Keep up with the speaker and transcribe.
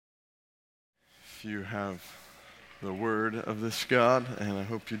If you have the word of this God, and I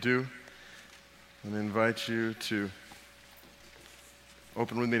hope you do, I invite you to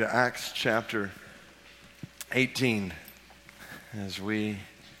open with me to Acts chapter 18 as we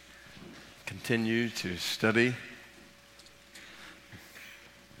continue to study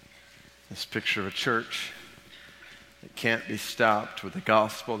this picture of a church that can't be stopped, with a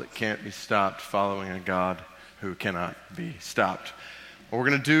gospel that can't be stopped, following a God who cannot be stopped. What we're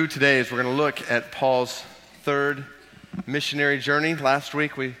going to do today is we're going to look at Paul's third missionary journey. Last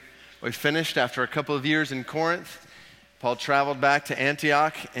week we finished after a couple of years in Corinth. Paul traveled back to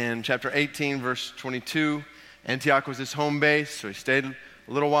Antioch in chapter 18, verse 22. Antioch was his home base, so he stayed a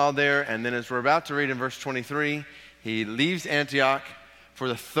little while there. And then as we're about to read in verse 23, he leaves Antioch for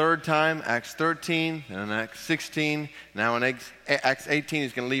the third time, Acts 13, and in Acts 16. Now in Acts 18,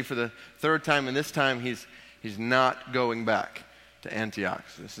 he's going to leave for the third time, and this time he's not going back to Antioch.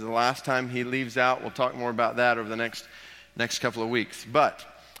 So this is the last time he leaves out. We'll talk more about that over the next couple of weeks. But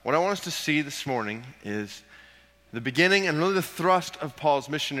what I want us to see this morning is the beginning and really the thrust of Paul's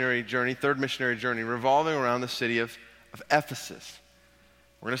missionary journey, third missionary journey, revolving around the city of Ephesus.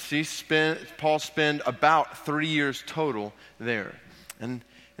 We're going to see Paul spend about 3 years total there. And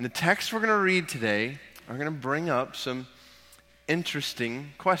in the text we're going to read today are going to bring up some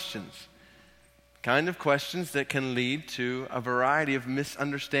interesting questions. Kind of questions that can lead to a variety of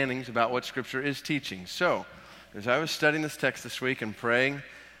misunderstandings about what Scripture is teaching. So, as I was studying this text this week and praying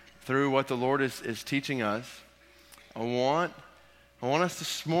through what the Lord is teaching us, I want us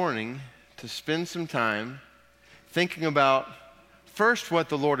this morning to spend some time thinking about first what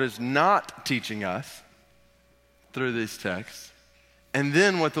the Lord is not teaching us through these texts, and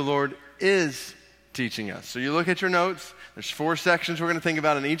then what the Lord is teaching us. So you look at your notes, there's 4 sections we're going to think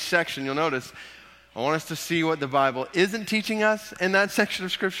about. In each section, you'll notice I want us to see what the Bible isn't teaching us in that section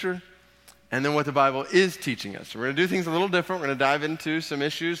of Scripture, and then what the Bible is teaching us. So we're going to do things a little different. We're going to dive into some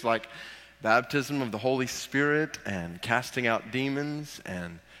issues like baptism of the Holy Spirit and casting out demons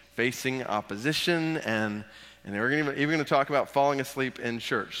and facing opposition, and we're even going to talk about falling asleep in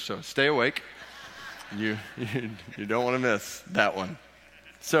church. So stay awake. You don't want to miss that one.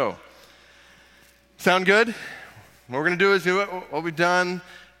 So, sound good? What we're going to do is do what we've done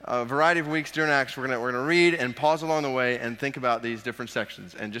a variety of weeks during Acts. We're going to read and pause along the way and think about these different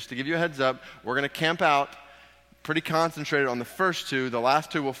sections. And just to give you a heads up, we're going to camp out pretty concentrated on the first 2. The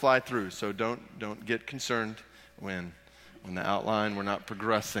last 2 will fly through. So don't get concerned when the outline, we're not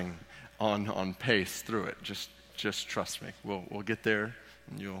progressing on pace through it. Just trust me. We'll get there,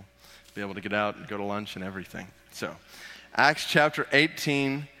 and you'll be able to get out and go to lunch and everything. So, Acts chapter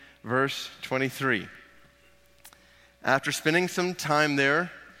 18, verse 23. After spending some time there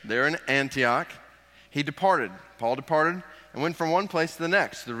in Antioch, Paul departed, and went from one place to the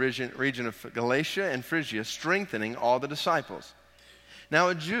next, the region of Galatia and Phrygia, strengthening all the disciples. Now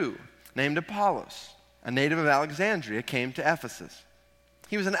a Jew named Apollos, a native of Alexandria, came to Ephesus.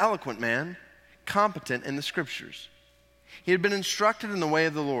 He was an eloquent man, competent in the Scriptures. He had been instructed in the way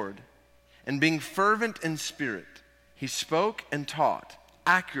of the Lord, and being fervent in spirit, he spoke and taught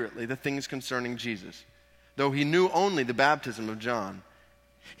accurately the things concerning Jesus, though he knew only the baptism of John.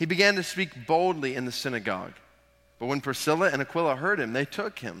 He began to speak boldly in the synagogue. But when Priscilla and Aquila heard him, they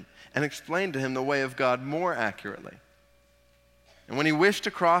took him and explained to him the way of God more accurately. And when he wished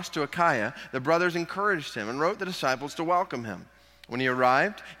to cross to Achaia, the brothers encouraged him and wrote the disciples to welcome him. When he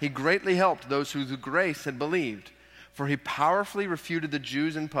arrived, he greatly helped those who through grace had believed, for he powerfully refuted the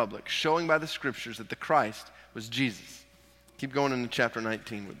Jews in public, showing by the Scriptures that the Christ was Jesus. Keep going into chapter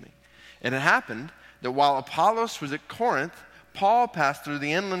 19 with me. And it happened that while Apollos was at Corinth, Paul passed through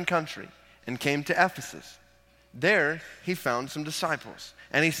the inland country and came to Ephesus. There he found some disciples,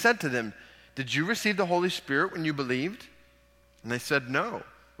 and he said to them, "Did you receive the Holy Spirit when you believed?" And they said, "No,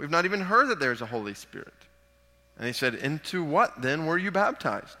 we've not even heard that there is a Holy Spirit." And he said, "Into what then were you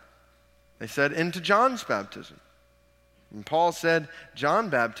baptized?" They said, "Into John's baptism." And Paul said, "John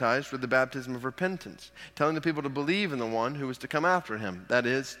baptized with the baptism of repentance, telling the people to believe in the one who was to come after him, that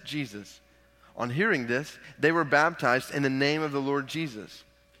is, Jesus." On hearing this, they were baptized in the name of the Lord Jesus.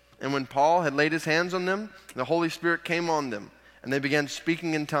 And when Paul had laid his hands on them, the Holy Spirit came on them, and they began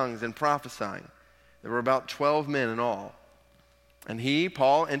speaking in tongues and prophesying. There were about 12 men in all. And he,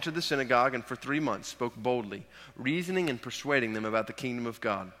 Paul, entered the synagogue and for 3 months spoke boldly, reasoning and persuading them about the kingdom of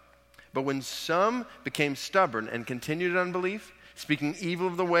God. But when some became stubborn and continued in unbelief, speaking evil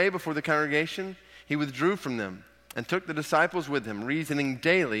of the way before the congregation, he withdrew from them and took the disciples with him, reasoning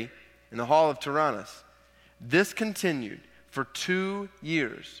daily in the hall of Tyrannus. This continued for 2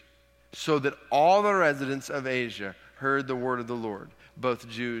 years, so that all the residents of Asia heard the word of the Lord, both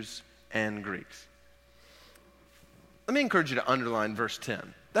Jews and Greeks. let me encourage you to underline verse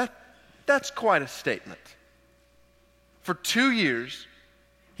 10. That's quite a statement. For 2 years,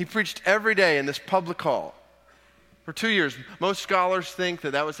 he preached every day in this public hall. For 2 years. Most scholars think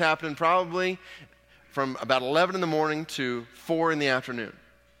that was happening probably from about 11 in the morning to 4 in the afternoon.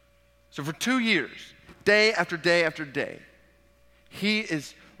 So for 2 years, day after day after day, he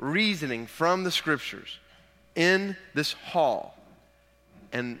is reasoning from the scriptures in this hall.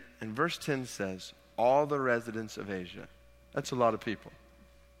 And verse 10 says, all the residents of Asia, that's a lot of people,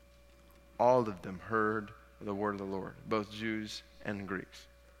 all of them heard the word of the Lord, both Jews and Greeks.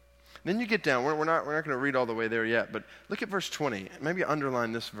 Then you get down, we're not going to read all the way there yet, but look at verse 20. Maybe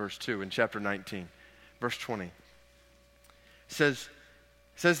underline this verse too in chapter 19. Verse 20. It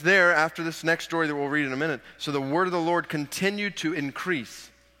says there, after this next story that we'll read in a minute, so the word of the Lord continued to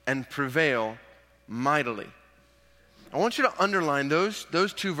increase and prevail mightily. I want you to underline those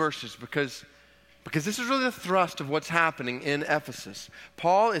two verses because this is really the thrust of what's happening in Ephesus.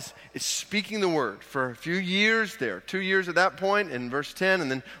 Paul is speaking the word for a few years there, 2 years at that point in verse 10, and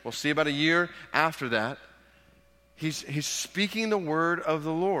then we'll see about a year after that. He's speaking the word of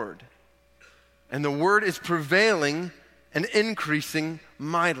the Lord. And the word is prevailing and increasing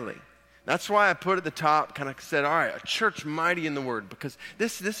mightily. That's why I put at the top, kind of said, all right, a church mighty in the word, because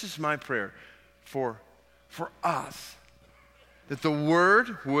this is my prayer for us. That the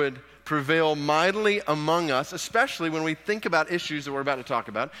word would prevail mightily among us, especially when we think about issues that we're about to talk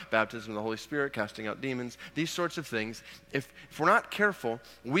about, baptism of the Holy Spirit, casting out demons, these sorts of things. If we're not careful,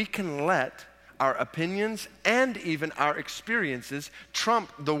 we can let our opinions and even our experiences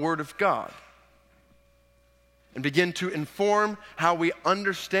trump the word of God and begin to inform how we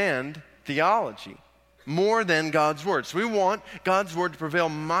understand theology more than God's word. So we want God's word to prevail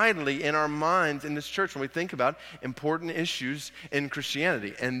mightily in our minds in this church when we think about important issues in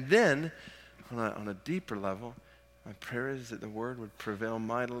Christianity. And then, on a deeper level, my prayer is that the word would prevail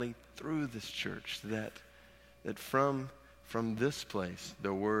mightily through this church, that from this place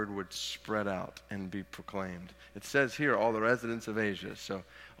the word would spread out and be proclaimed. It says here, all the residents of Asia, so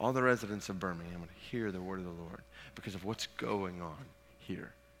all the residents of Birmingham would hear the word of the Lord because of what's going on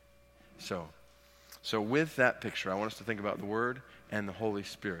here. So with that picture, I want us to think about the Word and the Holy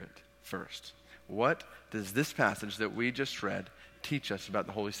Spirit first. What does this passage that we just read teach us about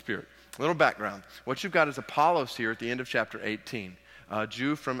the Holy Spirit? A little background. What you've got is Apollos here at the end of chapter 18, a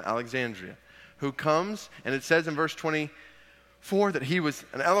Jew from Alexandria, who comes, and it says in verse 24 that he was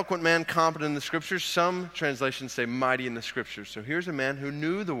an eloquent man, competent in the Scriptures. Some translations say mighty in the Scriptures. So here's a man who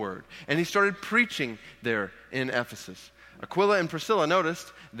knew the Word, and he started preaching there in Ephesus. Aquila and Priscilla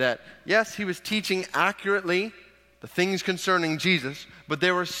noticed that, yes, he was teaching accurately the things concerning Jesus, but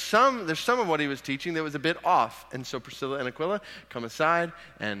there's some of what he was teaching that was a bit off. And so Priscilla and Aquila come aside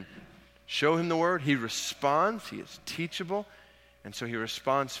and show him the word. He responds. He is teachable. And so he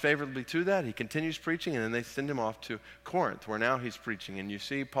responds favorably to that. He continues preaching, and then they send him off to Corinth, where now he's preaching. And you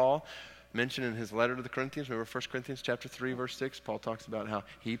see Paul mentioned in his letter to the Corinthians, remember 1 Corinthians chapter 3, verse 6, Paul talks about how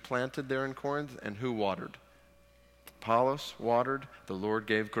he planted there in Corinth, and who watered? Apollos watered, the Lord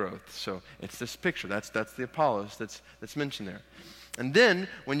gave growth. So it's this picture. That's the Apollos that's mentioned there. And then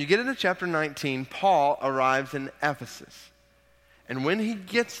when you get into chapter 19, Paul arrives in Ephesus. And when he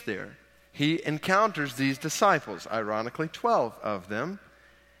gets there, he encounters these disciples, ironically 12 of them.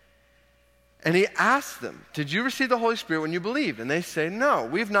 And he asks them, did you receive the Holy Spirit when you believed? And they say, no,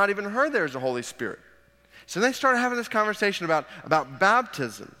 we've not even heard there's a Holy Spirit. So they start having this conversation about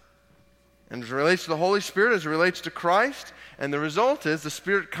baptism. And as it relates to the Holy Spirit, as it relates to Christ, and the result is the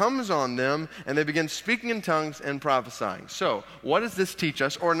Spirit comes on them, and they begin speaking in tongues and prophesying. So, what does this teach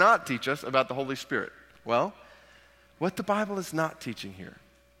us or not teach us about the Holy Spirit? Well, what the Bible is not teaching here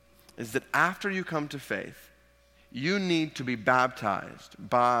is that after you come to faith, you need to be baptized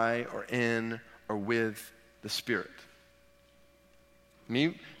by or in or with the Spirit.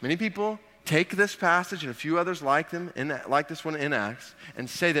 Many people take this passage and a few others like this one in Acts, and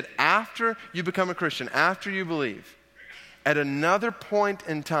say that after you become a Christian, after you believe, at another point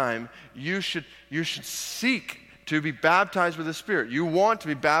in time, you should seek to be baptized with the Spirit. You want to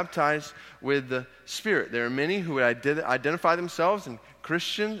be baptized with the Spirit. There are many who would identify themselves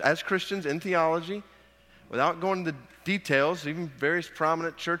as Christians in theology, without going into the details. Even various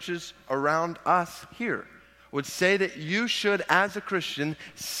prominent churches around us here would say that you should, as a Christian,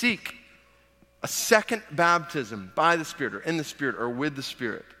 seek a second baptism by the Spirit, or in the Spirit, or with the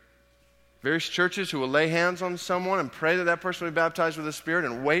Spirit. Various churches who will lay hands on someone and pray that person will be baptized with the Spirit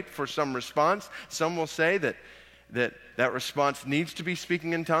and wait for some response. Some will say that response needs to be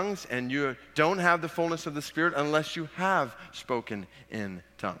speaking in tongues, and you don't have the fullness of the Spirit unless you have spoken in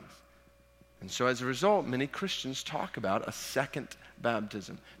tongues. And so as a result, many Christians talk about a second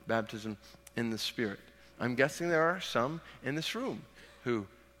baptism, baptism in the Spirit. I'm guessing there are some in this room who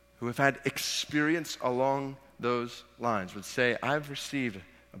have had experience along those lines, would say, I've received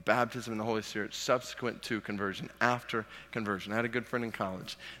a baptism in the Holy Spirit subsequent to conversion, after conversion. I had a good friend in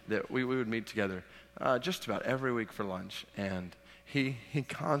college that we would meet together just about every week for lunch, and we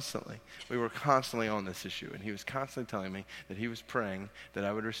were constantly on this issue, and he was constantly telling me that he was praying that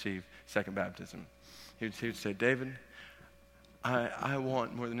I would receive second baptism. He would say, David, I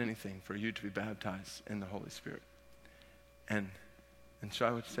want more than anything for you to be baptized in the Holy Spirit. And so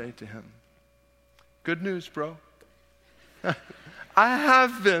I would say to him, good news, bro. I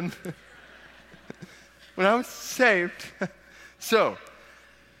have been when I was saved. So,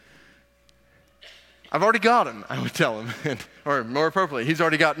 I've already got him, I would tell him. Or more appropriately, he's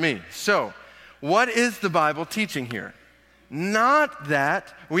already got me. So, what is the Bible teaching here? Not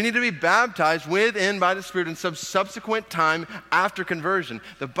that we need to be baptized with and by the Spirit in some subsequent time after conversion.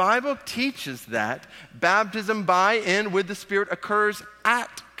 The Bible teaches that baptism by and with the Spirit occurs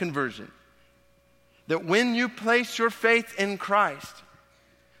at conversion. That when you place your faith in Christ,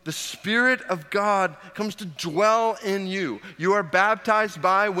 the Spirit of God comes to dwell in you. You are baptized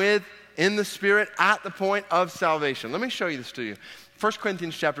by, with, in the Spirit at the point of salvation. Let me show you this to you. 1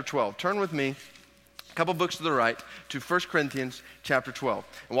 Corinthians chapter 12. Turn with me a couple books to the right to 1 Corinthians chapter 12.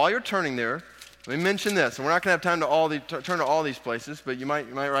 And while you're turning there, let me mention this. And we're not going to have time to turn to all these places, but you might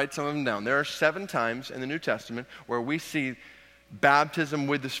write some of them down. There are 7 times in the New Testament where we see baptism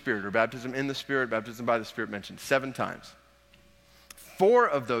with the Spirit, or baptism in the Spirit, baptism by the Spirit mentioned 7 times. 4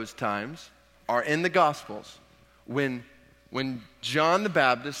 of those times are in the Gospels when John the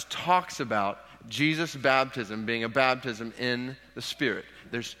Baptist talks about Jesus' baptism being a baptism in the Spirit.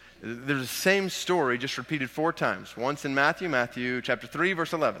 There's the same story just repeated 4 times. Once in Matthew chapter 3,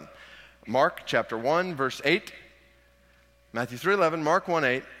 verse 11. Mark chapter 1, verse 8. Matthew 3:11, Mark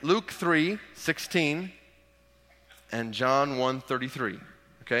 1:8, Luke 3:16, and John 1:33.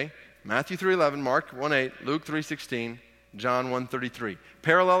 Okay? Matthew 3:11, Mark 1:8, Luke 3:16, John 1:33.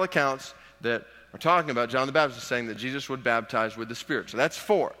 Parallel accounts that are talking about John the Baptist saying that Jesus would baptize with the Spirit. So that's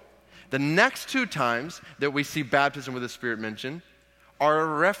 4. The next 2 times that we see baptism with the Spirit mentioned are a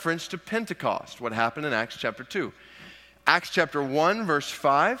reference to Pentecost, what happened in Acts chapter 2. Acts chapter 1, verse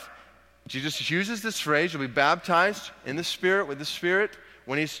 5, Jesus uses this phrase, you'll be baptized in the Spirit, with the Spirit,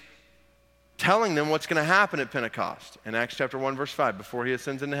 when he's telling them what's going to happen at Pentecost. In Acts chapter 1, verse 5, before he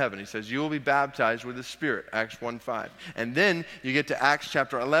ascends into heaven, he says, you will be baptized with the Spirit, Acts 1:5. And then you get to Acts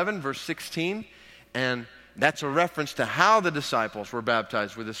chapter 11, verse 16, and that's a reference to how the disciples were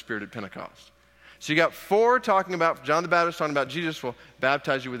baptized with the Spirit at Pentecost. So you got 4 talking about, John the Baptist talking about Jesus will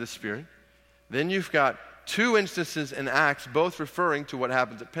baptize you with the Spirit. Then you've got 2 instances in Acts, both referring to what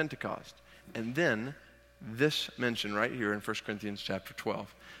happens at Pentecost. And then this mention right here in 1 Corinthians chapter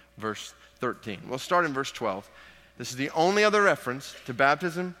 12, verse 13. We'll start in verse 12. This is the only other reference to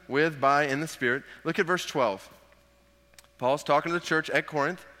baptism with, by, in the Spirit. Look at verse 12. Paul's talking to the church at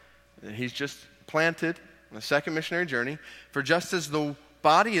Corinth. He's just planted on a second missionary journey. For just as the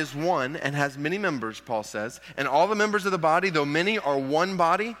body is one and has many members, Paul says, and all the members of the body, though many, are one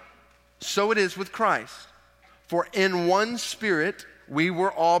body, so it is with Christ. For in one Spirit we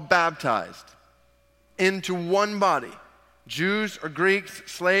were all baptized into one body, Jews or Greeks,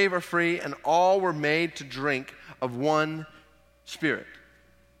 slave or free, and all were made to drink of one Spirit.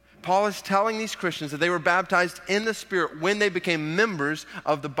 Paul is telling these Christians that they were baptized in the Spirit when they became members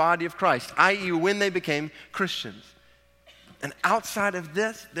of the body of Christ, i.e. when they became Christians. And outside of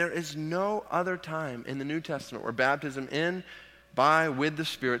this, there is no other time in the New Testament where baptism in, by, with the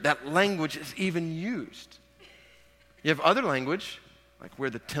Spirit, that language is even used. You have other language, like we're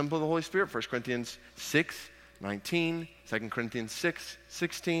the temple of the Holy Spirit, 1 Corinthians 6:19, 2 Corinthians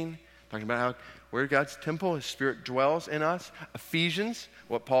 6:16, talking about how we're God's temple, His Spirit dwells in us. Ephesians,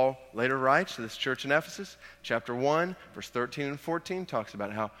 what Paul later writes to this church in Ephesus, chapter 1, verse 13 and 14, talks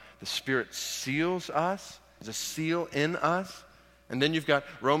about how the Spirit seals us, is a seal in us. And then you've got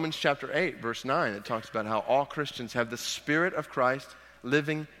Romans chapter 8, verse 9, that talks about how all Christians have the Spirit of Christ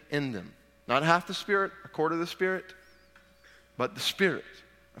living in them. Not half the Spirit, a quarter of the Spirit, but the Spirit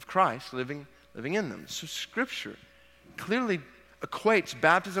of Christ living in them. So Scripture clearly equates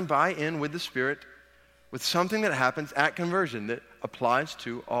baptism by, in, with the Spirit with something that happens at conversion that applies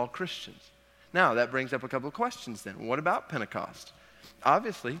to all Christians. Now, that brings up a couple of questions then. What about Pentecost?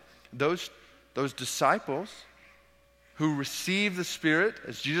 Obviously, those disciples who received the Spirit,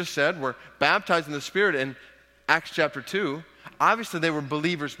 as Jesus said, were baptized in the Spirit in Acts chapter 2. Obviously, they were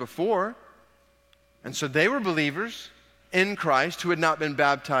believers before, and so they were believers in Christ who had not been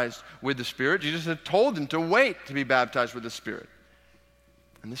baptized with the Spirit. Jesus had told them to wait to be baptized with the Spirit.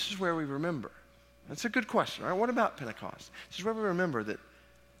 And this is where we remember. That's a good question, right? What about Pentecost? This is where we remember that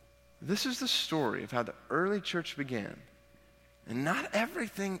this is the story of how the early church began. And not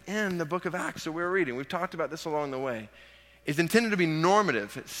everything in the book of Acts that we're reading, we've talked about this along the way, is intended to be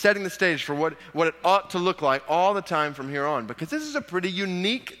normative, setting the stage for what it ought to look like all the time from here on. Because this is a pretty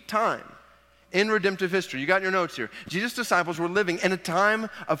unique time in redemptive history. You got your notes here. Jesus' disciples were living in a time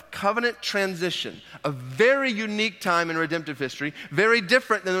of covenant transition, a very unique time in redemptive history, very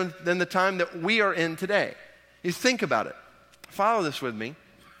different than the time that we are in today. You think about it. Follow this with me.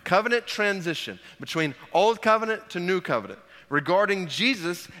 Covenant transition between old covenant to new covenant. Regarding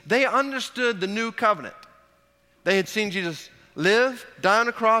Jesus, they understood the new covenant. They had seen Jesus live, die on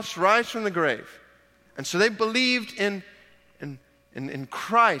a cross, rise from the grave. And so they believed in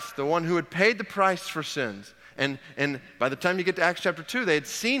Christ, the one who had paid the price for sins. And by the time you get to Acts chapter 2, they had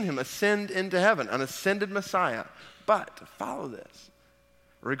seen him ascend into heaven, an ascended Messiah. But, follow this,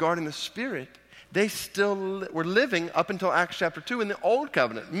 regarding the Spirit, they still were living up until Acts chapter 2 in the old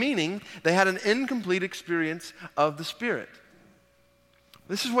covenant, meaning they had an incomplete experience of the Spirit.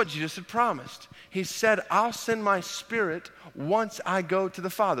 This is what Jesus had promised. He said, I'll send my Spirit once I go to the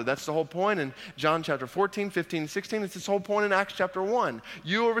Father. That's the whole point in John chapter 14, 15, 16. It's this whole point in Acts chapter 1.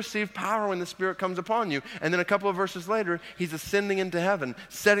 You will receive power when the Spirit comes upon you. And then a couple of verses later, he's ascending into heaven,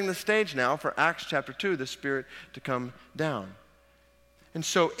 setting the stage now for Acts chapter 2, the Spirit to come down. And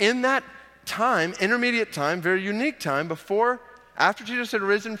so in that time, intermediate time, very unique time, after Jesus had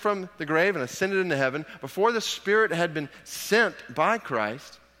risen from the grave and ascended into heaven, before the Spirit had been sent by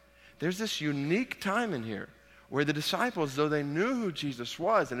Christ, there's this unique time in here where the disciples, though they knew who Jesus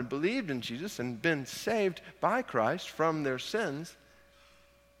was and had believed in Jesus and been saved by Christ from their sins,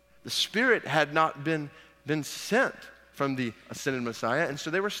 the Spirit had not been sent from the ascended Messiah, and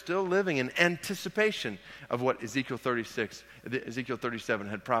so they were still living in anticipation of what Ezekiel 37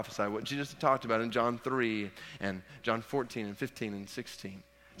 had prophesied, what Jesus had talked about in John 3 and John 14 and 15 and 16.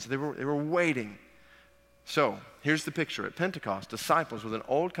 So they were waiting. So here's the picture. At Pentecost, disciples with an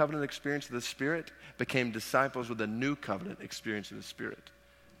old covenant experience of the Spirit became disciples with a new covenant experience of the Spirit.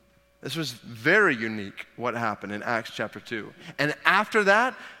 This was very unique what happened in Acts chapter 2. And after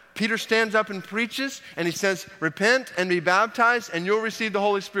that, Peter stands up and preaches, and he says, repent and be baptized, and you'll receive the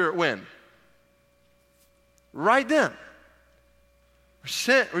Holy Spirit when? Right then.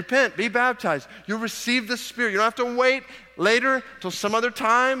 Repent, be baptized. You'll receive the Spirit. You don't have to wait later till some other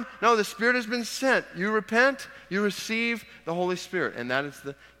time. No, the Spirit has been sent. You repent, you receive the Holy Spirit. And that is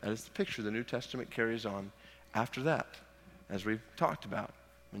the picture the New Testament carries on after that, as we've talked about.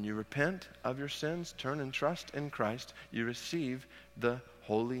 When you repent of your sins, turn and trust in Christ, you receive the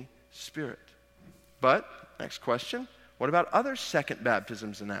Holy Spirit. But, next question, what about other second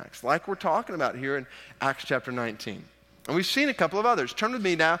baptisms in Acts, like we're talking about here in Acts chapter 19? And we've seen a couple of others. Turn with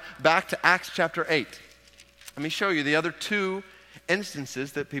me now back to Acts chapter 8. Let me show you the other two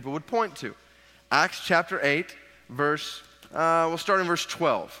instances that people would point to. Acts chapter 8, we'll start in verse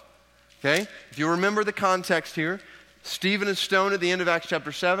 12. Okay? If you remember the context here, Stephen is stoned at the end of Acts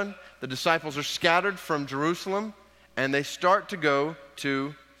chapter 7. The disciples are scattered from Jerusalem, and they start to go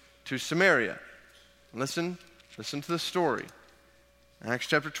to Samaria. Listen to the story. Acts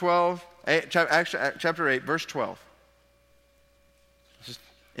chapter 8, verse 12.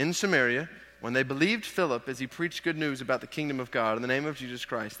 In Samaria, when they believed Philip as he preached good news about the kingdom of God in the name of Jesus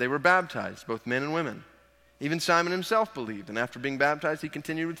Christ, they were baptized, both men and women. Even Simon himself believed, and after being baptized, he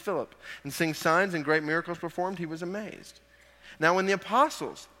continued with Philip. And seeing signs and great miracles performed, he was amazed. Now when the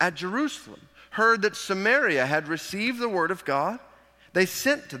apostles at Jerusalem heard that Samaria had received the word of God, they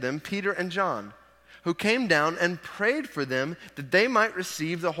sent to them Peter and John, who came down and prayed for them that they might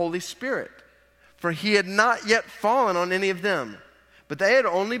receive the Holy Spirit. For he had not yet fallen on any of them, but they had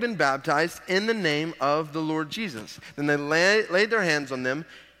only been baptized in the name of the Lord Jesus. Then they laid their hands on them,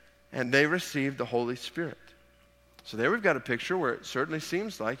 and they received the Holy Spirit. So there we've got a picture where it certainly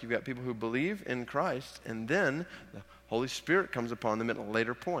seems like you've got people who believe in Christ, and then the Holy Spirit comes upon them at a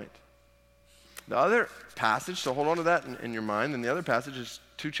later point. The other passage, so hold on to that in your mind, and the other passage is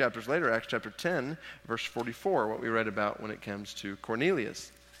 2 chapters later, Acts chapter 10, verse 44, what we read about when it comes to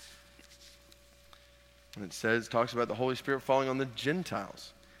Cornelius. And it talks about the Holy Spirit falling on the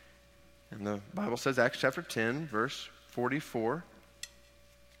Gentiles. And the Bible says, Acts chapter 10, verse 44.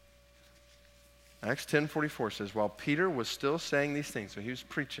 Acts 10:44 says, while Peter was still saying these things, so he was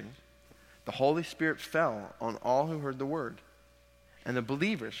preaching, the Holy Spirit fell on all who heard the word. And the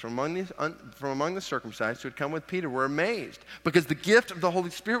believers from among the circumcised who had come with Peter were amazed, because the gift of the Holy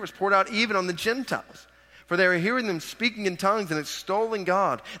Spirit was poured out even on the Gentiles. for they were hearing them speaking in tongues and extolling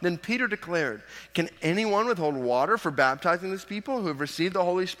God. Then Peter declared, "Can anyone withhold water for baptizing this people who have received the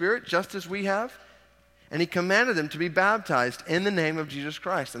Holy Spirit just as we have?" And he commanded them to be baptized in the name of Jesus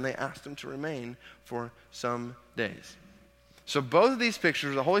Christ. And they asked him to remain for some days. So both of these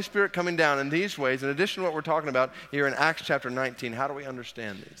pictures, the Holy Spirit coming down in these ways, in addition to what we're talking about here in Acts chapter 19, how do we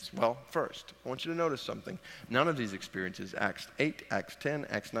understand these? Well, first, I want you to notice something. None of these experiences, Acts 8, Acts 10,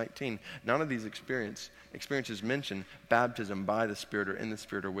 Acts 19, none of these experiences mention baptism by the Spirit or in the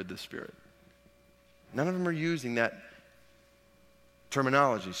Spirit or with the Spirit. None of them are using that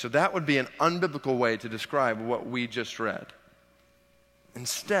terminology. So that would be an unbiblical way to describe what we just read.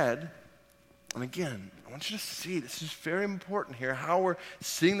 Instead, and again, I want you to see, this is very important here, how we're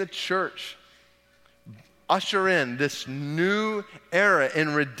seeing the church usher in this new era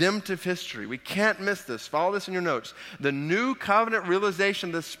in redemptive history. We can't miss this. Follow this in your notes. The new covenant realization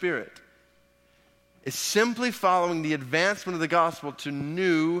of the Spirit is simply following the advancement of the gospel to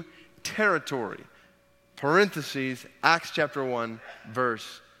new territory. Parentheses, Acts chapter 1,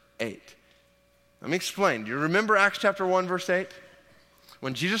 verse 8. Let me explain. Do you remember Acts chapter 1, verse 8?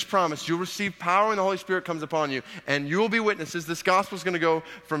 When Jesus promised, you'll receive power when the Holy Spirit comes upon you, and you will be witnesses. This gospel is going to go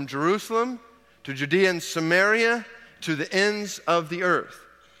from Jerusalem to Judea and Samaria to the ends of the earth.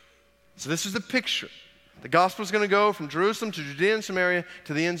 So this is the picture. The gospel is going to go from Jerusalem to Judea and Samaria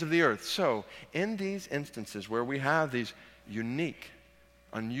to the ends of the earth. So in these instances where we have these unique,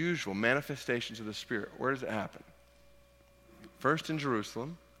 unusual manifestations of the Spirit, where does it happen? First in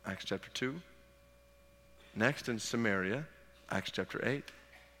Jerusalem, Acts chapter 2. Next in Samaria, Acts chapter 8.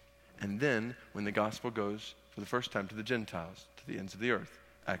 And then when the gospel goes for the first time to the Gentiles, to the ends of the earth,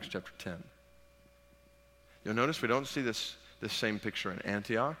 Acts chapter 10. You'll notice we don't see this same picture in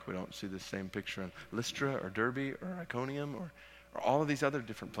Antioch. We don't see this same picture in Lystra or Derbe or Iconium or all of these other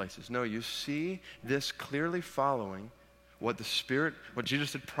different places. No, you see this clearly following what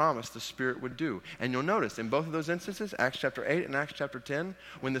Jesus had promised the Spirit would do. And you'll notice in both of those instances, Acts chapter 8 and Acts chapter 10,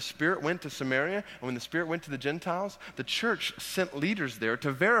 when the Spirit went to Samaria and when the Spirit went to the Gentiles, the church sent leaders there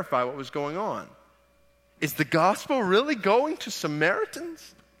to verify what was going on. Is the gospel really going to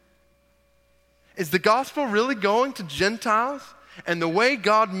Samaritans? Is the gospel really going to Gentiles? And the way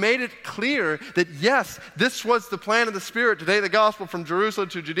God made it clear that yes, this was the plan of the Spirit to take the gospel from Jerusalem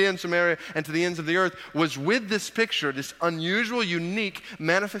to Judea and Samaria and to the ends of the earth was with this picture, this unusual, unique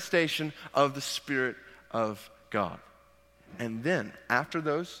manifestation of the Spirit of God. And then after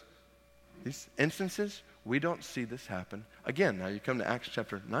these instances, we don't see this happen again. Now you come to Acts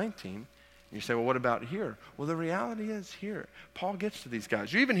chapter 19, and you say, well, what about here? Well, the reality is here. Paul gets to these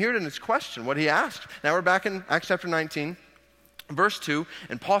guys. You even hear it in his question, what he asked. Now we're back in Acts chapter 19. Verse 2,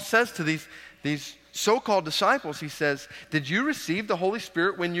 and Paul says to these so-called disciples, he says, did you receive the Holy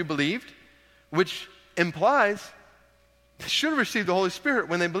Spirit when you believed? Which implies they should have received the Holy Spirit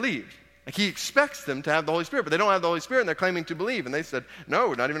when they believed. Like he expects them to have the Holy Spirit, but they don't have the Holy Spirit and they're claiming to believe. And they said, no,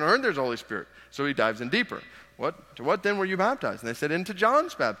 we've not even heard there's a Holy Spirit. So he dives in deeper. To what then were you baptized? And they said, into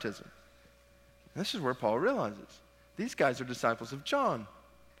John's baptism. And this is where Paul realizes these guys are disciples of John,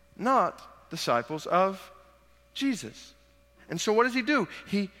 not disciples of Jesus. And so what does he do?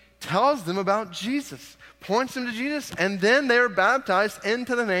 He tells them about Jesus, points them to Jesus, and then they are baptized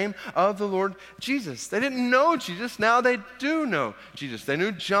into the name of the Lord Jesus. They didn't know Jesus, now they do know Jesus. They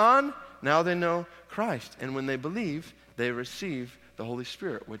knew John, now they know Christ. And when they believe, they receive the Holy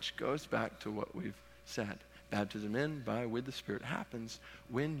Spirit, which goes back to what we've said. Baptism in, by, with the Spirit happens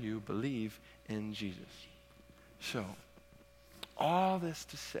when you believe in Jesus. So, all this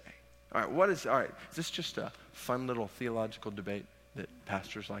to say, all right, is this just a fun little theological debate that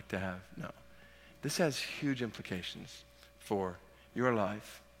pastors like to have? No. This has huge implications for your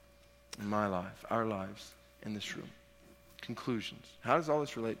life, and my life, our lives in this room. Conclusions. How does all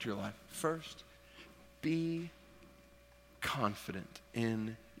this relate to your life? First, be confident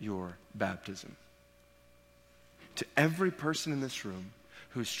in your baptism. To every person in this room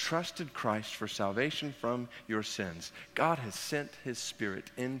who's trusted Christ for salvation from your sins, God has sent his Spirit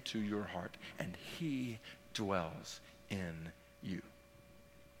into your heart, and he dwells in you.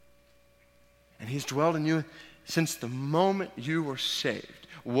 And he's dwelled in you since the moment you were saved.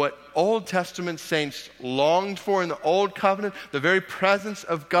 What Old Testament saints longed for in the Old Covenant, the very presence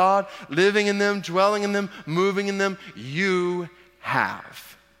of God living in them, dwelling in them, moving in them, you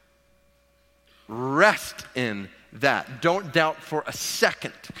have. Rest in that. Don't doubt for a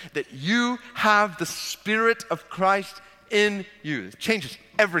second that you have the Spirit of Christ in you. It changes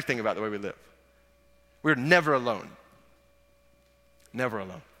everything about the way we live. We're never alone. Never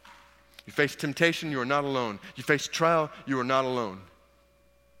alone. You face temptation, you are not alone. You face trial, you are not alone.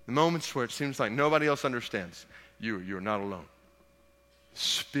 The moments where it seems like nobody else understands, you are not alone. The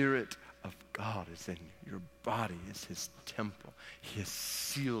Spirit of God is in you. Your body is his temple. He has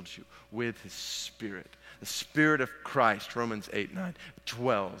sealed you with his Spirit. The Spirit of Christ, Romans 8:9,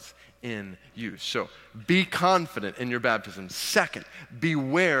 dwells in you. So be confident in your baptism. Second,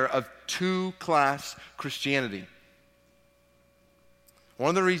 beware of two-class Christianity. One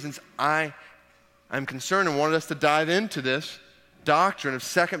of the reasons I'm concerned and wanted us to dive into this doctrine of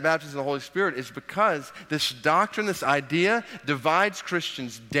second baptism of the Holy Spirit is because this doctrine, this idea, divides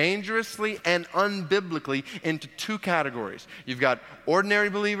Christians dangerously and unbiblically into two categories. You've got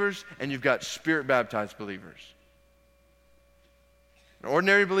ordinary believers and you've got Spirit-baptized believers.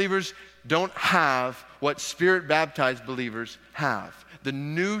 Ordinary believers don't have what Spirit-baptized believers have. The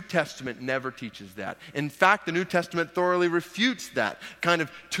New Testament never teaches that. In fact, the New Testament thoroughly refutes that kind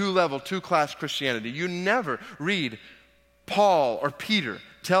of two-level, two-class Christianity. You never read Paul or Peter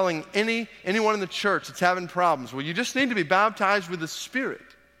telling anyone in the church that's having problems, well, you just need to be baptized with the Spirit.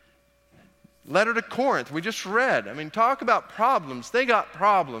 Letter to Corinth, we just read. Talk about problems. They got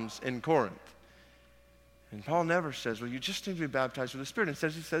problems in Corinth. And Paul never says, well, you just need to be baptized with the Spirit.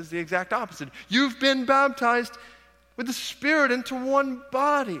 Instead, he says the exact opposite. You've been baptized with the Spirit into one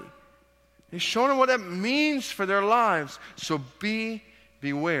body. He's showing them what that means for their lives. So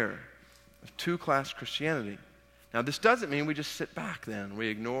beware of two-class Christianity. Now, this doesn't mean we just sit back then. We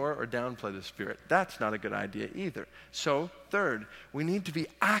ignore or downplay the Spirit. That's not a good idea either. So, third, we need to be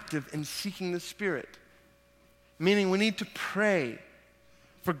active in seeking the Spirit. Meaning we need to pray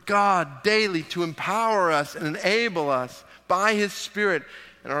for God daily to empower us and enable us by his Spirit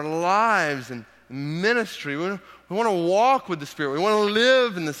in our lives and ministry. We want to walk with the Spirit. We want to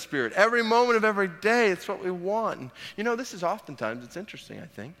live in the Spirit every moment of every day. It's what we want. And, this is oftentimes, it's interesting, I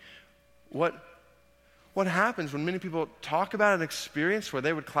think, what happens when many people talk about an experience where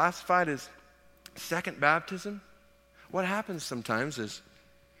they would classify it as second baptism. What happens sometimes is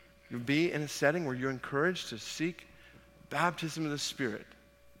you'll be in a setting where you're encouraged to seek baptism of the Spirit.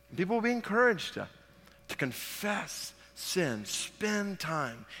 And people will be encouraged to confess sin, spend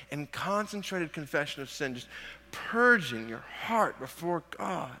time in concentrated confession of sin, just purging your heart before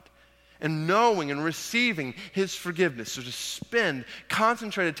God and knowing and receiving his forgiveness. So to spend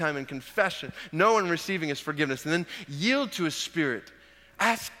concentrated time in confession, knowing and receiving his forgiveness, and then yield to his Spirit.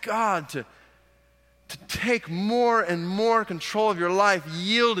 Ask God to take more and more control of your life,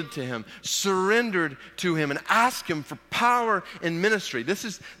 yielded to him, surrendered to him, and ask him for power in ministry. This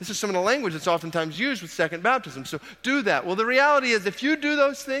is some of the language that's oftentimes used with second baptism. So do that. Well, the reality is if you do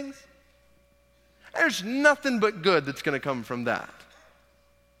those things, there's nothing but good that's going to come from that.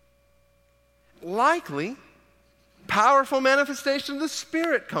 Likely, powerful manifestation of the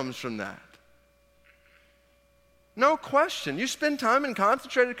Spirit comes from that. No question. You spend time in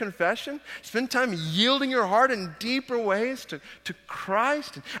concentrated confession, spend time yielding your heart in deeper ways to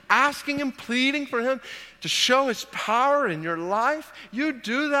Christ, and asking him, pleading for him to show his power in your life. You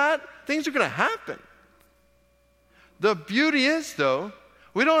do that, things are going to happen. The beauty is, though,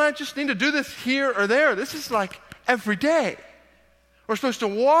 we don't just need to do this here or there. This is like every day. We're supposed to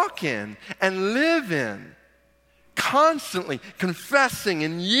walk in and live in, constantly confessing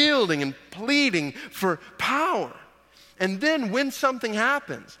and yielding and pleading for power. And then when something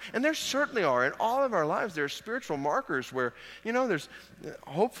happens, and there certainly are, in all of our lives, there are spiritual markers where, there's,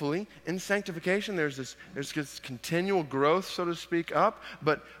 hopefully, in sanctification, there's this continual growth, so to speak, up.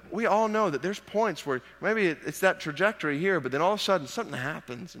 But we all know that there's points where maybe it's that trajectory here, but then all of a sudden something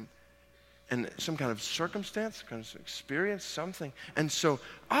happens, and some kind of circumstance, kind of experience, something. And so,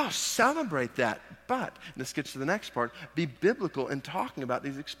 celebrate that. But, and this gets to the next part, be biblical in talking about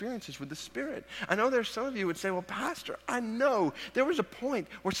these experiences with the Spirit. I know there's some of you who would say, well, Pastor, I know there was a point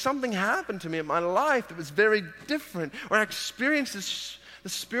where something happened to me in my life that was very different, where I experienced the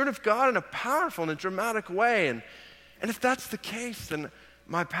Spirit of God in a powerful and a dramatic way. And if that's the case, then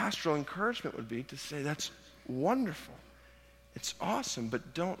my pastoral encouragement would be to say, that's wonderful. It's awesome,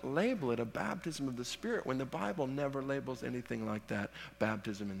 but don't label it a baptism of the Spirit when the Bible never labels anything like that,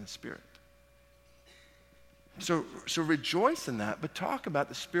 baptism in the Spirit. So rejoice in that, but talk about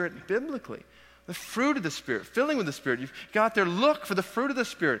the Spirit biblically. The fruit of the Spirit, filling with the Spirit. You've got there, look for the fruit of the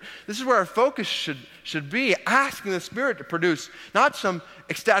Spirit. This is where our focus should be, asking the Spirit to produce not some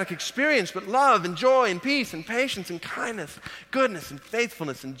ecstatic experience, but love and joy and peace and patience and kindness, goodness and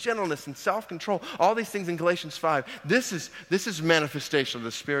faithfulness and gentleness and self-control. All these things in Galatians 5. This is manifestation of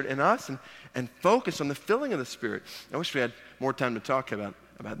the Spirit in us, and focus on the filling of the Spirit. I wish we had more time to talk about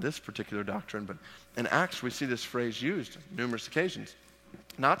this particular doctrine, but in Acts we see this phrase used on numerous occasions.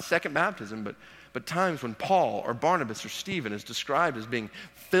 Not second baptism, but times when Paul or Barnabas or Stephen is described as being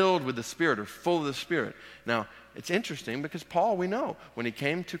filled with the Spirit or full of the Spirit. Now, it's interesting because Paul, we know, when he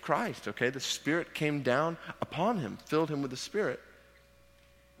came to Christ, okay, the Spirit came down upon him, filled him with the Spirit,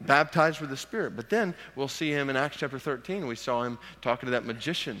 baptized with the Spirit. But then we'll see him in Acts chapter 13. We saw him talking to that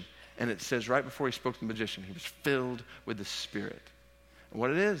magician, and it says right before he spoke to the magician, he was filled with the Spirit. And what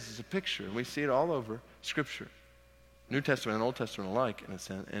it is a picture, and we see it all over Scripture. New Testament and Old Testament alike, in a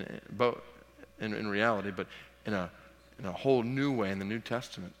sense, both in reality, but in a whole new way in the New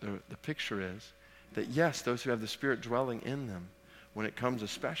Testament. The picture is that yes, those who have the Spirit dwelling in them, when it comes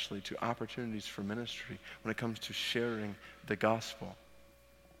especially to opportunities for ministry, when it comes to sharing the gospel,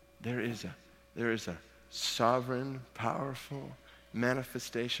 there is a sovereign, powerful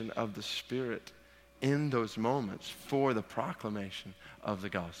manifestation of the Spirit in those moments for the proclamation of the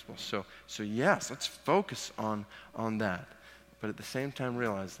gospel. So yes, let's focus on that. But at the same time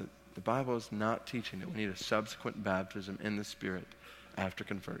realize that the Bible is not teaching that we need a subsequent baptism in the Spirit after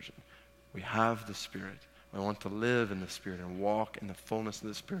conversion. We have the Spirit. We want to live in the Spirit and walk in the fullness of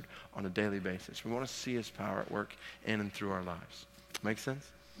the Spirit on a daily basis. We want to see His power at work in and through our lives. Make sense?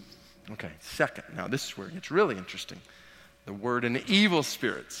 Okay, second. Now this is where it gets really interesting. The word in evil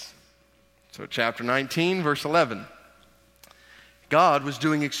spirits. So chapter 19, verse 11. God was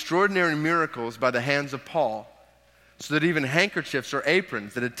doing extraordinary miracles by the hands of Paul, so that even handkerchiefs or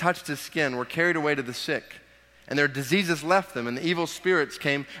aprons that had touched his skin were carried away to the sick, and their diseases left them, and the evil spirits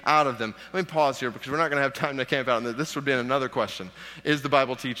came out of them. Let me pause here because we're not going to have time to camp out on this. This would be another question. Is the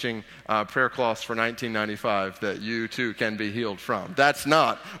Bible teaching prayer cloths for 1995 that you too can be healed from? That's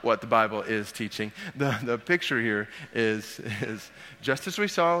not what the Bible is teaching. The picture here is just as we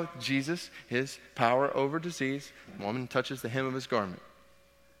saw Jesus, his power over disease, the woman touches the hem of his garment.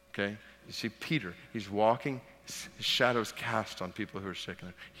 Okay? You see Peter, he's walking, his shadows cast on people who are sick and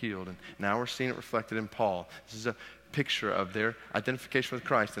they're healed. And now we're seeing it reflected in Paul. This is a picture of their identification with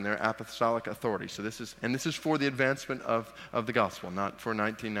Christ and their apostolic authority. So this is for the advancement of the gospel, not for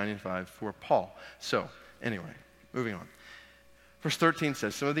 1995, for Paul. So anyway, moving on. Verse 13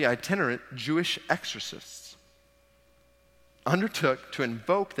 says, some of the itinerant Jewish exorcists undertook to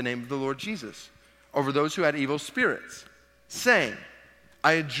invoke the name of the Lord Jesus over those who had evil spirits, saying,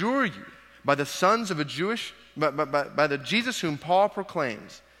 I adjure you by the sons of a Jewish, by the Jesus whom Paul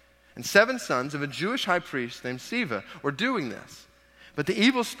proclaims. And 7 sons of a Jewish high priest named Sceva were doing this. But the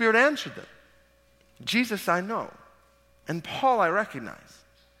evil spirit answered them, Jesus I know, and Paul I recognize,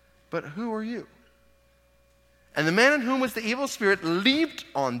 but who are you? And the man in whom was the evil spirit leaped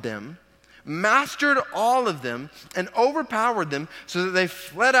on them, mastered all of them, and overpowered them so that they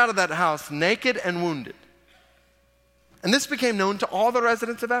fled out of that house naked and wounded. And this became known to all the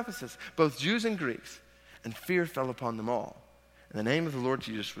residents of Ephesus, both Jews and Greeks, and fear fell upon them all. And the name of the Lord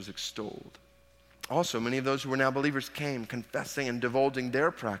Jesus was extolled. Also, many of those who were now believers came, confessing and divulging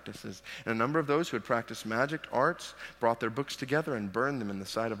their practices. And a number of those who had practiced magic arts brought their books together and burned them in the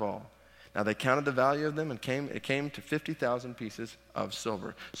sight of all. Now they counted the value of them, and it came to 50,000 pieces of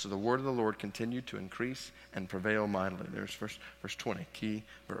silver. So the word of the Lord continued to increase and prevail mightily. There's verse 20, key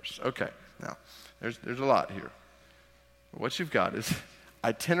verse. Okay, now there's a lot here. What you've got is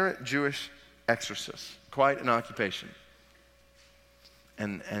itinerant Jewish exorcists, quite an occupation.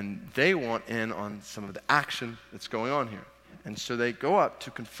 And they want in on some of the action that's going on here. And so they go up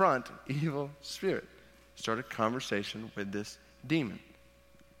to confront evil spirit, start a conversation with this demon.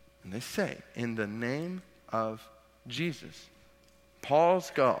 And they say, in the name of Jesus,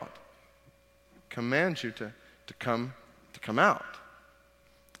 Paul's God commands you to come out.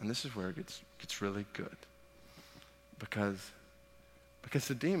 And this is where it gets really good. Because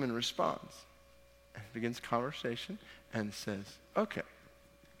the demon responds and begins conversation and says, okay,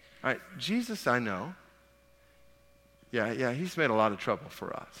 all right, Jesus I know. Yeah, he's made a lot of trouble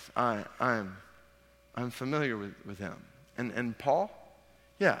for us. I'm familiar with him. And Paul,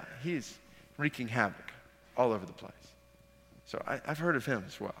 yeah, he's wreaking havoc all over the place. So I've heard of him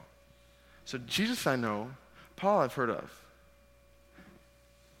as well. So Jesus I know, Paul I've heard of.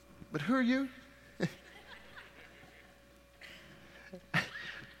 But who are you?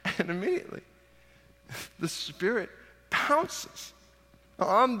 And immediately, the Spirit pounces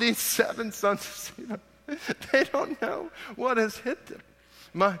on these 7 sons of Sceva. They don't know what has hit them.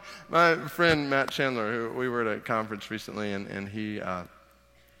 My friend Matt Chandler, we were at a conference recently, and he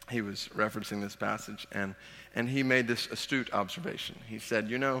was referencing this passage, and he made this astute observation. He said,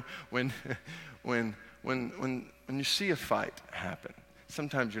 you know, when you see a fight happen,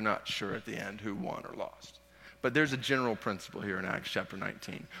 sometimes you're not sure at the end who won or lost. But there's a general principle here in Acts chapter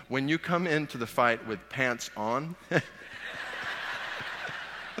 19. When you come into the fight with pants on,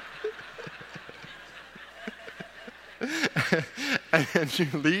 and you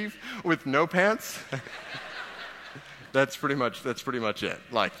leave with no pants, that's pretty much it.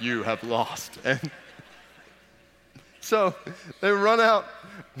 Like, you have lost. And so they run out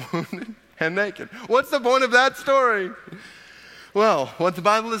wounded and naked. What's the point of that story? Well, what the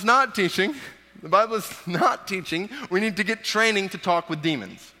Bible is not teaching, we need to get training to talk with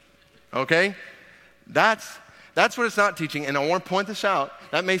demons. Okay? That's what it's not teaching, and I want to point this out.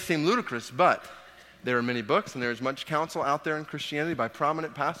 That may seem ludicrous, but there are many books and there is much counsel out there in Christianity by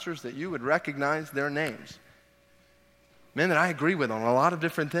prominent pastors that you would recognize their names. Men that I agree with on a lot of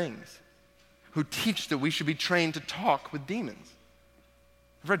different things, who teach that we should be trained to talk with demons.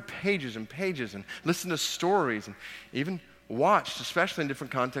 I've read pages and pages and listened to stories and even watched, especially in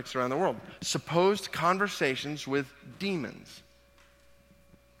different contexts around the world, supposed conversations with demons.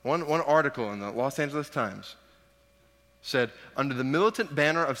 One article in the Los Angeles Times said, under the militant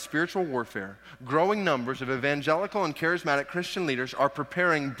banner of spiritual warfare, growing numbers of evangelical and charismatic Christian leaders are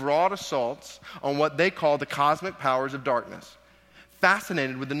preparing broad assaults on what they call the cosmic powers of darkness.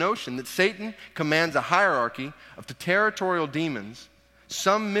 Fascinated with the notion that Satan commands a hierarchy of territorial demons,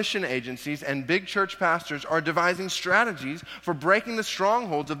 some mission agencies and big church pastors are devising strategies for breaking the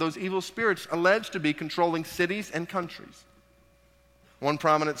strongholds of those evil spirits alleged to be controlling cities and countries. One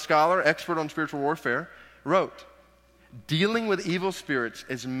prominent scholar, expert on spiritual warfare, wrote, dealing with evil spirits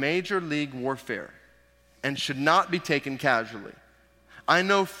is major league warfare and should not be taken casually. I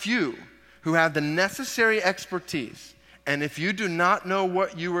know few who have the necessary expertise, and if you do not know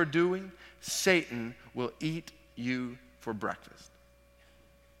what you are doing, Satan will eat you for breakfast.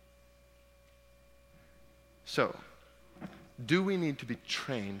 So, do we need to be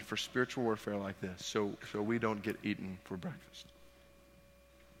trained for spiritual warfare like this so we don't get eaten for breakfast?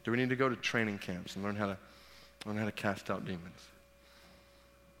 Do we need to go to training camps and learn how to cast out demons?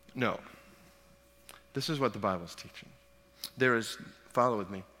 No. This is what the Bible is teaching. There is, follow with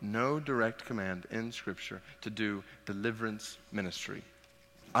me, no direct command in Scripture to do deliverance ministry,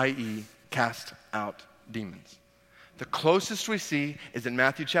 i.e., cast out demons. The closest we see is in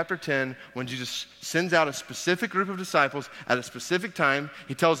Matthew chapter 10 when Jesus sends out a specific group of disciples at a specific time.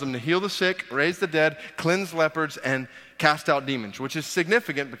 He tells them to heal the sick, raise the dead, cleanse leopards, and cast out demons, which is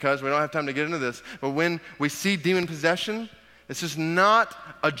significant because we don't have time to get into this. But when we see demon possession, this is not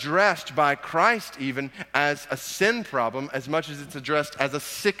addressed by Christ even as a sin problem as much as it's addressed as a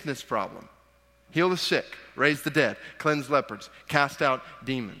sickness problem. Heal the sick, raise the dead, cleanse leopards, cast out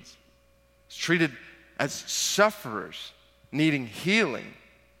demons. It's treated as sufferers needing healing.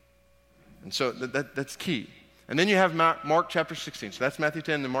 And so that's key. And then you have Mark chapter 16. So that's Matthew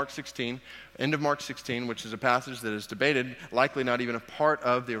 10 and Mark 16, end of Mark 16, which is a passage that is debated, likely not even a part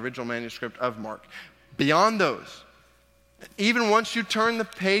of the original manuscript of Mark. Beyond those, even once you turn the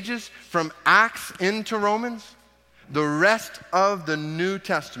pages from Acts into Romans, the rest of the New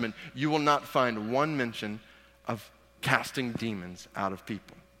Testament, you will not find one mention of casting demons out of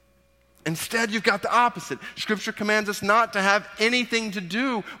people. Instead, you've got the opposite. Scripture commands us not to have anything to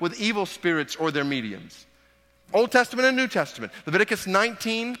do with evil spirits or their mediums. Old Testament and New Testament. Leviticus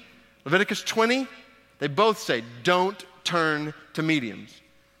 19, Leviticus 20, they both say, don't turn to mediums.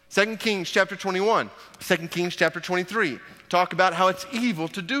 2 Kings chapter 21, 2 Kings chapter 23 talk about how it's evil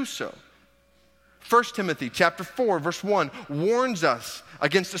to do so. 1 Timothy chapter 4, verse 1 warns us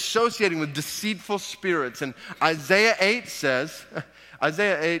against associating with deceitful spirits. And Isaiah 8 says,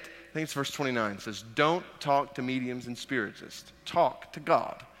 Isaiah 8, I think it's verse 29, says, don't talk to mediums and spiritists. Talk to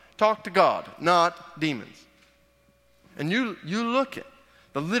God. Talk to God, not demons. And you look at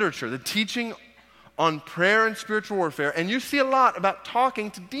the literature, the teaching on prayer and spiritual warfare, and you see a lot about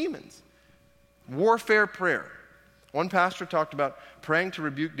talking to demons. Warfare prayer. One pastor talked about praying to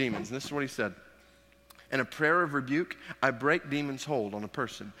rebuke demons, and this is what he said. In a prayer of rebuke, I break demons' hold on a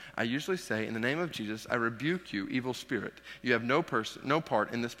person. I usually say, in the name of Jesus, I rebuke you, evil spirit. You have no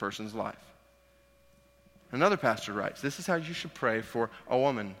part in this person's life. Another pastor writes, this is how you should pray for a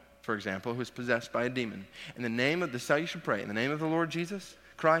woman, for example, who is possessed by a demon. This is how you should pray. In the name of the Lord Jesus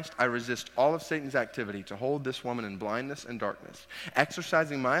Christ, I resist all of Satan's activity to hold this woman in blindness and darkness.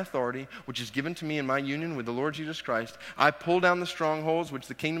 Exercising my authority, which is given to me in my union with the Lord Jesus Christ, I pull down the strongholds which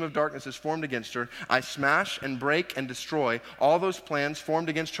the kingdom of darkness has formed against her. I smash and break and destroy all those plans formed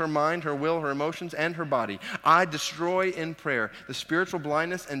against her mind, her will, her emotions, and her body. I destroy in prayer the spiritual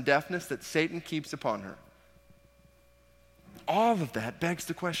blindness and deafness that Satan keeps upon her. All of that begs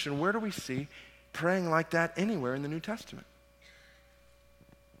the question, where do we see praying like that anywhere in the New Testament?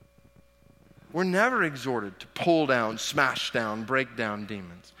 We're never exhorted to pull down, smash down, break down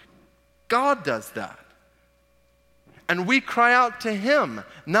demons. God does that. And we cry out to Him,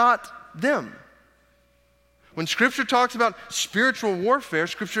 not them. When Scripture talks about spiritual warfare,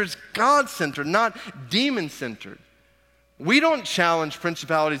 Scripture is God-centered, not demon-centered. We don't challenge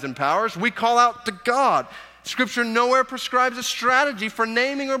principalities and powers. We call out to God. Scripture nowhere prescribes a strategy for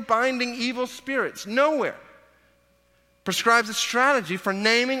naming or binding evil spirits. Nowhere prescribes a strategy for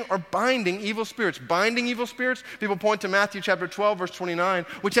naming or binding evil spirits. Binding evil spirits, people point to Matthew chapter 12, verse 29,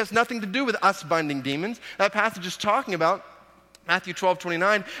 which has nothing to do with us binding demons. That passage is talking about Matthew 12,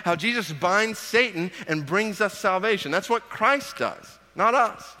 29, how Jesus binds Satan and brings us salvation. That's what Christ does, not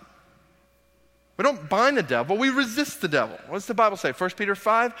us. We don't bind the devil, we resist the devil. What does the Bible say? 1 Peter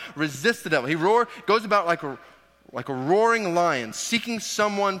 5, resist the devil. He goes about like a roaring lion, seeking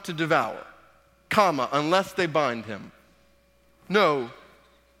someone to devour, unless they bind him. No. It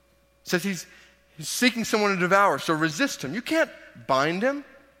says he's seeking someone to devour, so resist him. You can't bind him.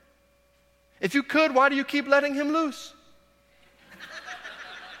 If you could, why do you keep letting him loose?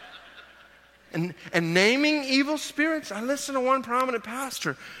 And naming evil spirits, I listen to one prominent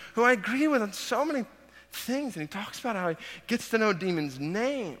pastor who I agree with on so many things, and he talks about how he gets to know demons'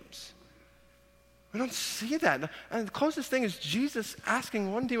 names. We don't see that. And the closest thing is Jesus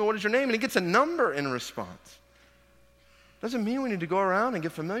asking one demon, what is your name? And he gets a number in response. Doesn't mean we need to go around and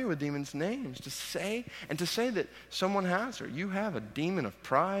get familiar with demons' names to say that someone has, or you have, a demon of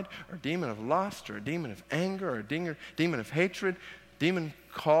pride, or a demon of lust, or a demon of anger, or a demon of hatred, demon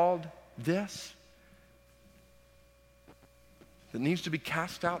called this, that needs to be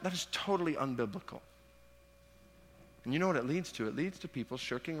cast out. That is totally unbiblical. And you know what it leads to? It leads to people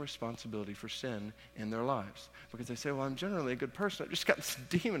shirking responsibility for sin in their lives. Because they say, well, I'm generally a good person. I've just got this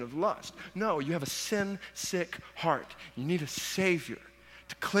demon of lust. No, you have a sin-sick heart. You need a Savior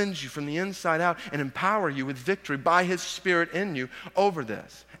to cleanse you from the inside out and empower you with victory by His Spirit in you over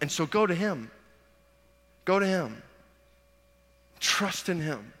this. And so go to Him. Go to Him. Trust in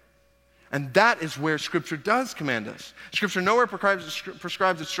Him. And that is where Scripture does command us. Scripture nowhere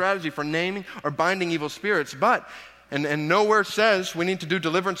prescribes a strategy for naming or binding evil spirits, but And nowhere says we need to do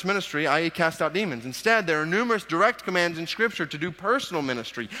deliverance ministry, i.e. cast out demons. Instead, there are numerous direct commands in Scripture to do personal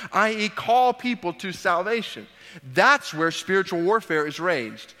ministry, i.e. call people to salvation. That's where spiritual warfare is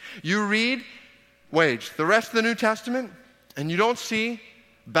waged. You waged the rest of the New Testament, and you don't see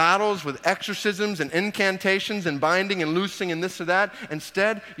battles with exorcisms and incantations and binding and loosing and this or that.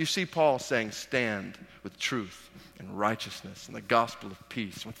 Instead, you see Paul saying, stand with truth and righteousness and the gospel of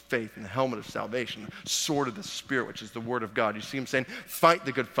peace with faith and the helmet of salvation, the sword of the Spirit, which is the word of God. You see him saying, fight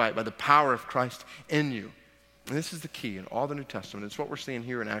the good fight by the power of Christ in you. And this is the key in all the New Testament. It's what we're seeing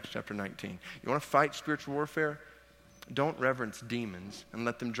here in Acts chapter 19. You want to fight spiritual warfare? Don't reverence demons and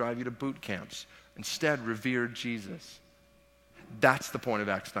let them drive you to boot camps. Instead, revere Jesus. That's the point of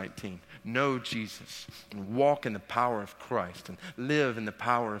Acts 19. Know Jesus and walk in the power of Christ and live in the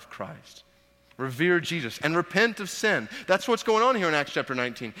power of Christ. Revere Jesus and repent of sin. That's what's going on here in Acts chapter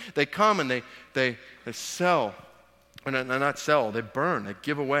 19. They come and they sell, or not sell, they burn, they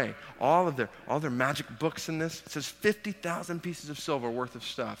give away all their magic books in this. It says 50,000 pieces of silver worth of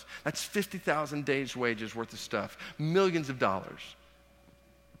stuff. That's 50,000 days' wages worth of stuff. Millions of dollars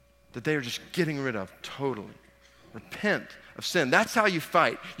that they are just getting rid of totally. Repent of sin. That's how you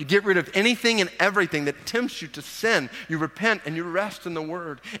fight. You get rid of anything and everything that tempts you to sin. You repent and you rest in the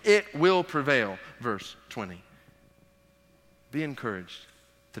Word. It will prevail. Verse 20. Be encouraged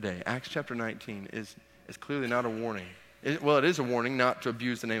today. Acts chapter 19 is clearly not a warning. It is a warning not to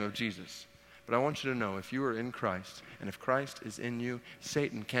abuse the name of Jesus. But I want you to know, if you are in Christ, and if Christ is in you,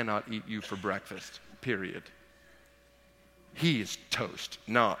 Satan cannot eat you for breakfast. Period. He is toast,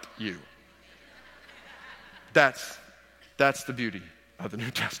 not you. That's the beauty of the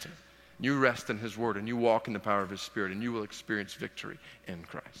New Testament. You rest in His Word and you walk in the power of His Spirit and you will experience victory in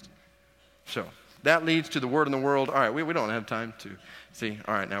Christ. So that leads to the Word in the world. All right, we don't have time to see.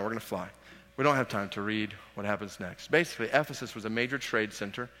 All right, now we're going to fly. We don't have time to read what happens next. Basically, Ephesus was a major trade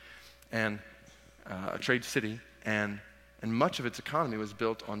center and a trade city, and much of its economy was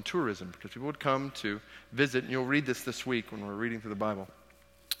built on tourism because people would come to visit, and you'll read this week when we're reading through the Bible.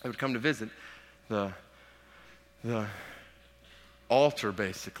 They would come to visit the altar,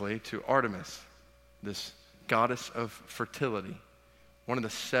 basically, to Artemis, this goddess of fertility, one of the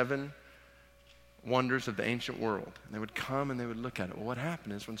 7 wonders of the ancient world. And they would come and they would look at it. Well, what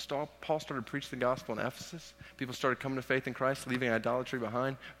happened is when Paul started preaching the gospel in Ephesus, people started coming to faith in Christ, leaving idolatry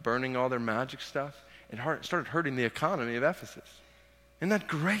behind, burning all their magic stuff. It started hurting the economy of Ephesus. Isn't that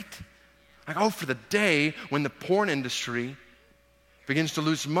great? Like, for the day when the porn industry begins to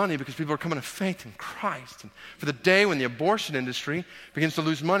lose money because people are coming to faith in Christ. And for the day when the abortion industry begins to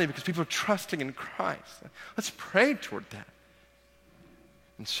lose money because people are trusting in Christ. Let's pray toward that.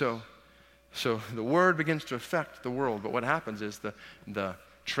 And so So the word begins to affect the world. But what happens is the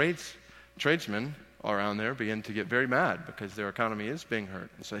tradesmen around there begin to get very mad because their economy is being hurt.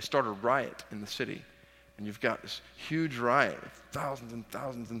 And so they start a riot in the city. And you've got this huge riot of thousands and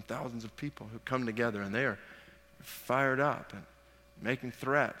thousands and thousands of people who come together, and they are fired up and making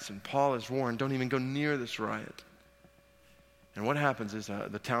threats. And Paul is warned, don't even go near this riot. And what happens is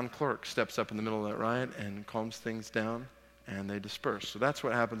the town clerk steps up in the middle of that riot and calms things down, and they disperse. So that's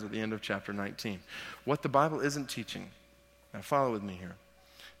what happens at the end of chapter 19. What the Bible isn't teaching, now follow with me here.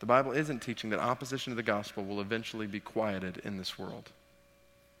 The Bible isn't teaching that opposition to the gospel will eventually be quieted in this world.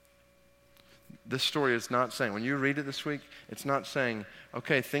 This story is not saying, when you read it this week, it's not saying,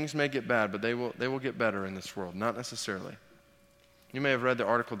 okay, things may get bad, but they will get better in this world. Not necessarily. You may have read the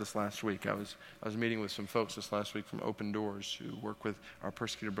article this last week. I was meeting with some folks this last week from Open Doors who work with our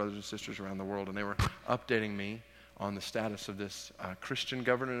persecuted brothers and sisters around the world, and they were updating me on the status of this Christian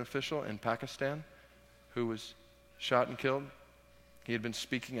government official in Pakistan who was shot and killed. He had been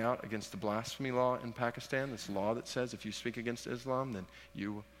speaking out against the blasphemy law in Pakistan, this law that says if you speak against Islam, then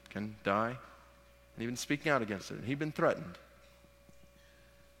you can die. And he'd been speaking out against it, and he'd been threatened.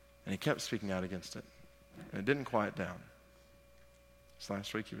 And he kept speaking out against it, and it didn't quiet down. This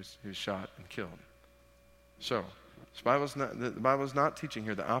last week he was shot and killed. So, the Bible is not teaching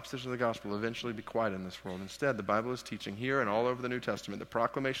here that opposition to the gospel will eventually be quiet in this world. Instead, the Bible is teaching here and all over the New Testament the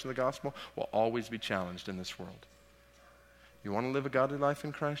proclamation of the gospel will always be challenged in this world. You want to live a godly life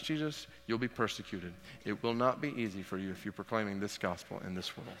in Christ Jesus? You'll be persecuted. It will not be easy for you if you're proclaiming this gospel in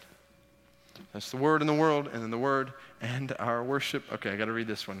this world. That's the word in the world, and then the word and our worship. Okay, I got to read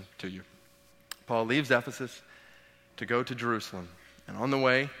this one to you. Paul leaves Ephesus to go to Jerusalem. And on the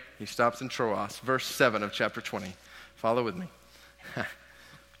way, he stops in Troas, verse 7 of chapter 20. Follow with me.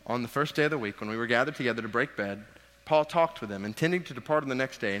 On the first day of the week, when we were gathered together to break bread, Paul talked with them, intending to depart on the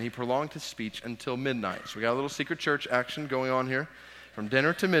next day, and he prolonged his speech until midnight. So we got a little secret church action going on here. From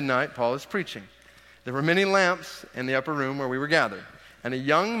dinner to midnight, Paul is preaching. There were many lamps in the upper room where we were gathered, and a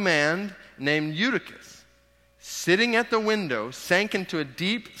young man named Eutychus, sitting at the window, sank into a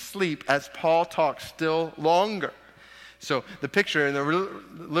deep sleep as Paul talked still longer. So the picture, and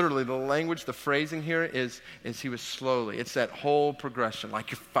literally the language, the phrasing here is he was slowly. It's that whole progression, like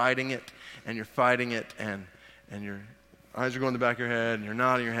you're fighting it, and your eyes are going to the back of your head, and you're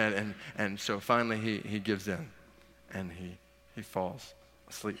nodding your head, and so finally he gives in, and he falls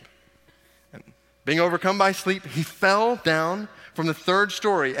asleep. And being overcome by sleep, he fell down from the third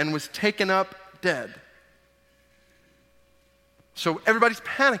story and was taken up dead. So everybody's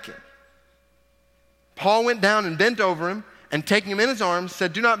panicking. Paul went down and bent over him, and taking him in his arms,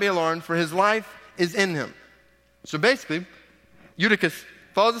 said, "Do not be alarmed, for his life is in him." So basically, Eutychus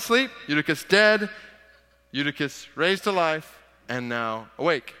falls asleep, Eutychus dead, Eutychus raised to life, and now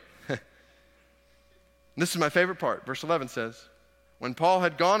awake. This is my favorite part. Verse 11 says, when Paul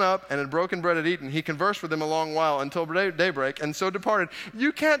had gone up and had broken bread and eaten, he conversed with them a long while until daybreak, and so departed.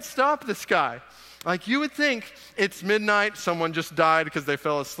 You can't stop this guy. Like, you would think it's midnight, someone just died because they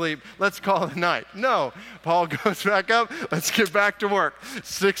fell asleep. Let's call it a night. No. Paul goes back up. Let's get back to work.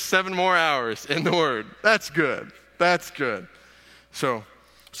 6-7 more hours in the Word. That's good. That's good. So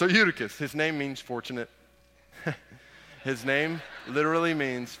Eutychus, his name means fortunate. His name literally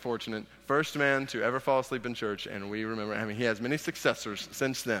means fortunate. First man to ever fall asleep in church, and we remember, he has many successors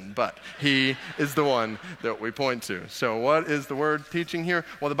since then, but he is the one that we point to. So what is the word teaching here?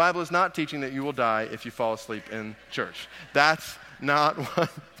 Well, the Bible is not teaching that you will die if you fall asleep in church. That's not what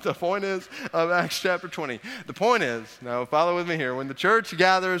the point is of Acts chapter 20. The point is, now follow with me here, when the church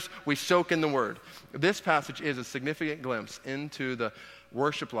gathers, we soak in the word. This passage is a significant glimpse into the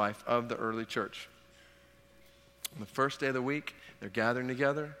worship life of the early church. On the first day of the week, they're gathering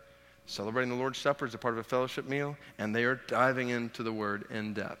together, celebrating the Lord's Supper as a part of a fellowship meal, and they are diving into the Word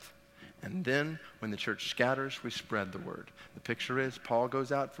in depth. And then, when the church scatters, we spread the Word. The picture is, Paul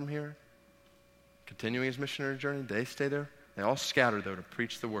goes out from here, continuing his missionary journey. They stay there. They all scatter, though, to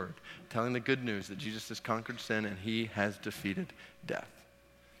preach the Word, telling the good news that Jesus has conquered sin and he has defeated death.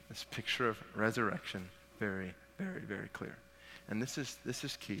 This picture of resurrection, very, very, very clear. And this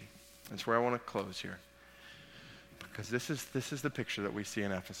is key. That's where I want to close here. Because this is the picture that we see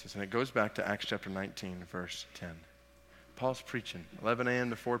in Ephesus. And it goes back to Acts chapter 19, verse 10. Paul's preaching, 11 a.m.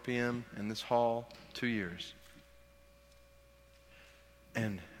 to 4 p.m. in this hall, 2 years.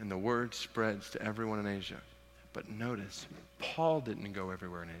 And the word spreads to everyone in Asia. But notice, Paul didn't go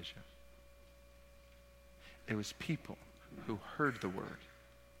everywhere in Asia. It was people who heard the word,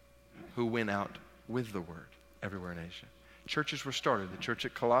 who went out with the word everywhere in Asia. Churches were started. The church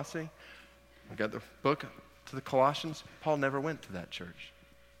at Colossae, we got the book to the Colossians. Paul never went to that church.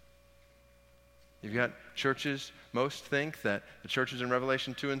 You've got churches, most think that the churches in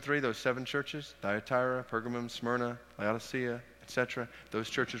Revelation 2 and 3, those 7 churches, Thyatira, Pergamum, Smyrna, Laodicea, etc., those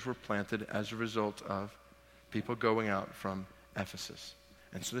churches were planted as a result of people going out from Ephesus.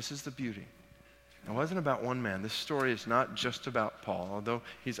 And so this is the beauty. It wasn't about one man. This story is not just about Paul, although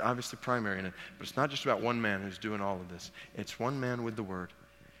he's obviously primary in it. But it's not just about one man who's doing all of this. It's one man with the word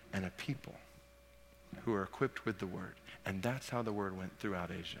and a people who are equipped with the word. And that's how the word went throughout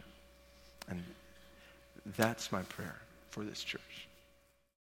Asia. And that's my prayer for this church.